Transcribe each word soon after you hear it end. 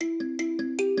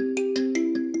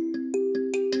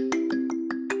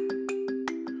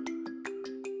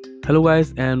Hello,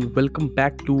 guys, and welcome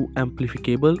back to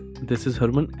Amplificable. This is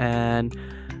Herman, and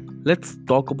let's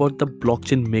talk about the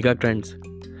blockchain mega trends.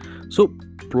 So,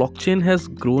 blockchain has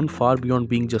grown far beyond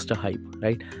being just a hype,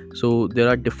 right? So, there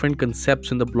are different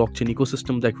concepts in the blockchain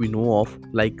ecosystem that we know of,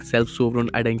 like self sovereign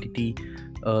identity,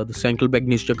 the central bank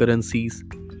digital currencies,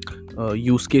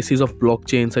 use cases of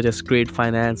blockchain such as trade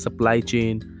finance, supply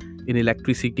chain, in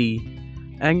electricity,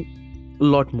 and a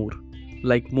lot more,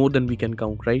 like more than we can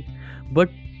count, right? But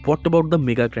what about the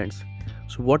mega trends?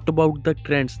 So what about the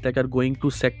trends that are going to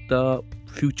set the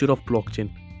future of blockchain,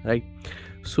 right?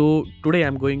 So today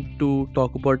I'm going to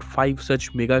talk about five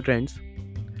such mega trends.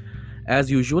 As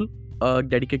usual, a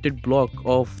dedicated blog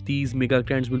of these mega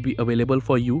trends will be available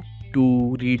for you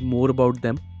to read more about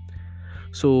them.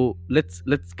 So let's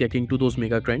get into those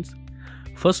mega trends.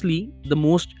 Firstly, the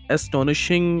most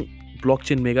astonishing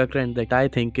blockchain megatrend that I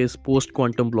think is post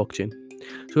quantum blockchain.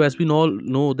 So, as we all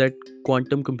know, that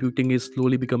quantum computing is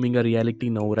slowly becoming a reality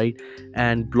now, right?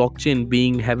 And blockchain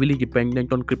being heavily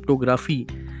dependent on cryptography,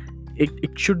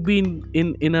 it should be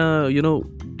in a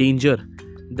danger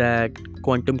that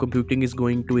quantum computing is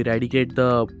going to eradicate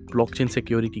the blockchain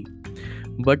security.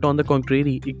 But on the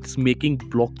contrary, it's making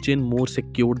blockchain more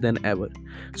secure than ever.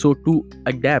 So to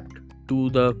adapt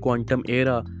to the quantum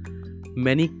era,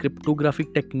 many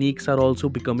cryptographic techniques are also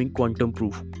becoming quantum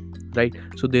proof, right?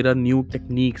 So there are new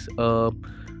techniques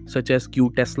such as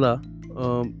q tesla.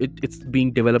 It's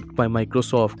being developed by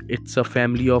Microsoft. It's a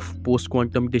family of post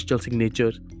quantum digital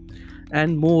signatures,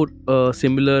 and more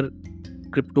similar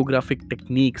cryptographic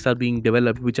techniques are being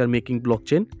developed which are making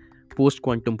blockchain post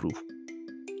quantum proof.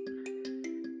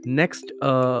 Next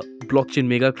blockchain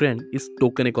mega trend is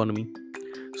token economy.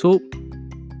 So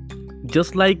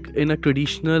just like in a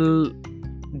traditional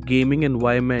gaming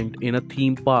environment in a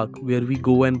theme park where we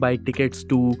go and buy tickets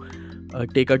to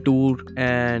take a tour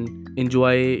and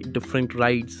enjoy different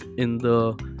rides in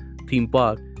the theme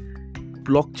park,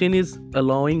 blockchain is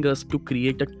allowing us to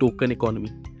create a token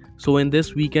economy. So in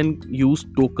this we can use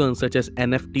tokens such as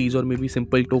NFTs or maybe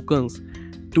simple tokens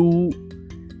to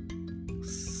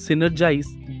synergize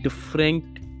different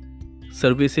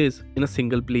services in a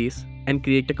single place and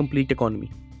create a complete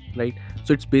economy, right?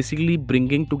 So it's basically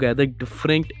bringing together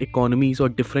different economies or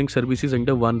different services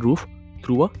under one roof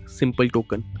through a simple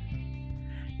token.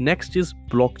 Next is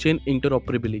blockchain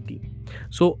interoperability.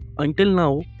 So until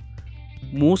now,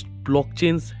 most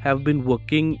blockchains have been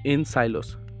working in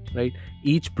silos, right?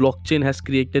 Each blockchain has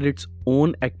created its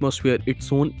own atmosphere,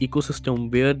 its own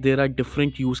ecosystem where there are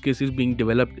different use cases being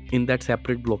developed in that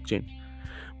separate blockchain.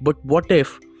 But what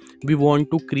if we want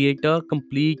to create a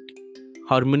complete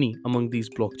harmony among these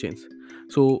blockchains?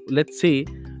 So let's say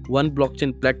one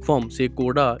blockchain platform, say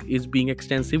Coda, is being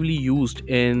extensively used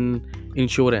in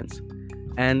insurance,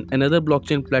 and another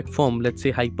blockchain platform, let's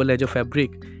say Hyperledger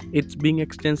Fabric, it's being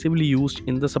extensively used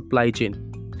in the supply chain.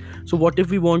 So what if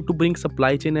we want to bring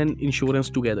supply chain and insurance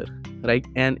together, right?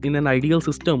 And in an ideal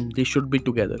system they should be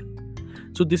together.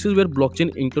 So this is where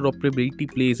blockchain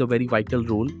interoperability plays a very vital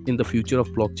role in the future of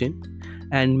blockchain,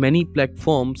 and many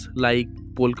platforms like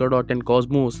Polkadot and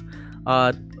Cosmos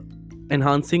are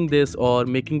enhancing this or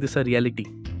making this a reality,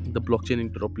 the blockchain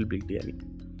interoperability, I mean.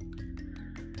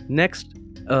 Next,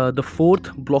 the fourth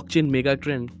blockchain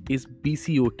megatrend is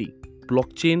BCOT,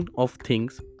 blockchain of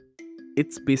things.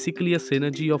 It's basically a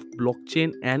synergy of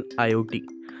blockchain and IoT.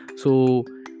 So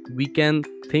we can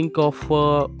think of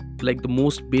like the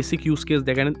most basic use case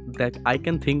that I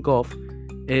can think of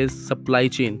is supply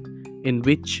chain, in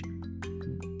which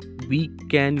we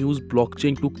can use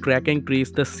blockchain to track and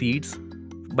trace the seeds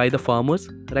by the farmers,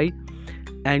 right?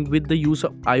 And with the use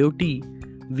of IoT,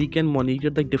 we can monitor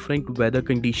the different weather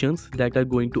conditions that are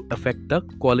going to affect the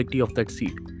quality of that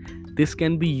seed. This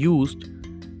can be used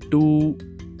to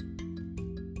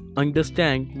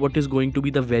understand what is going to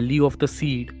be the value of the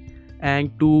seed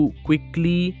and to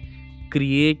quickly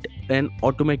create an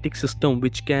automatic system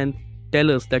which can tell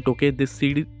us that okay, this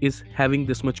seed is having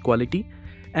this much quality,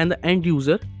 and the end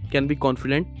user can be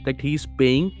confident that he is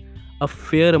paying a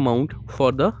fair amount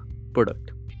for the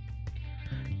product.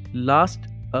 Last,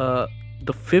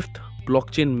 the fifth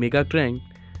blockchain mega trend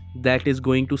that is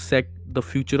going to set the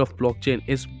future of blockchain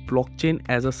is blockchain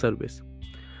as a service.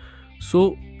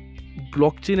 So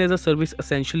blockchain as a service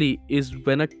essentially is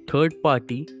when a third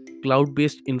party cloud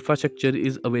based infrastructure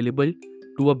is available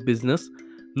to a business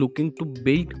looking to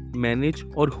build, manage,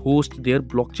 or host their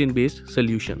blockchain based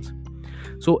solutions.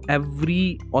 So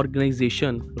every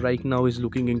organization right now is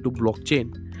looking into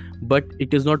blockchain, but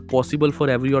it is not possible for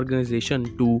every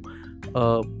organization to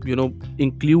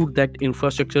include that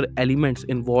infrastructure elements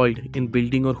involved in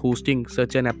building or hosting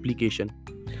such an application.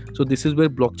 So this is where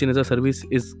blockchain as a service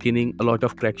is gaining a lot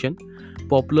of traction.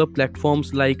 Popular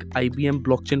platforms like IBM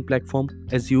blockchain platform,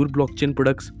 Azure blockchain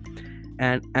products,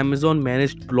 and Amazon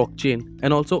managed blockchain,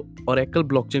 and also Oracle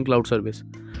blockchain cloud service.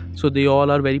 So they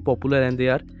all are very popular, and they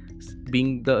are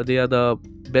the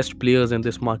best players in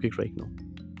this market right now.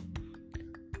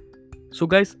 So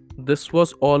guys, this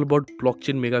was all about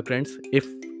blockchain mega trends. If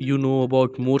you know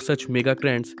about more such mega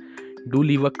trends, do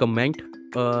leave a comment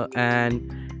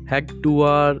and head to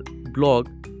our blog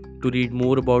to read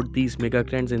more about these mega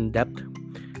trends in depth.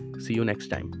 See you next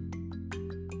time.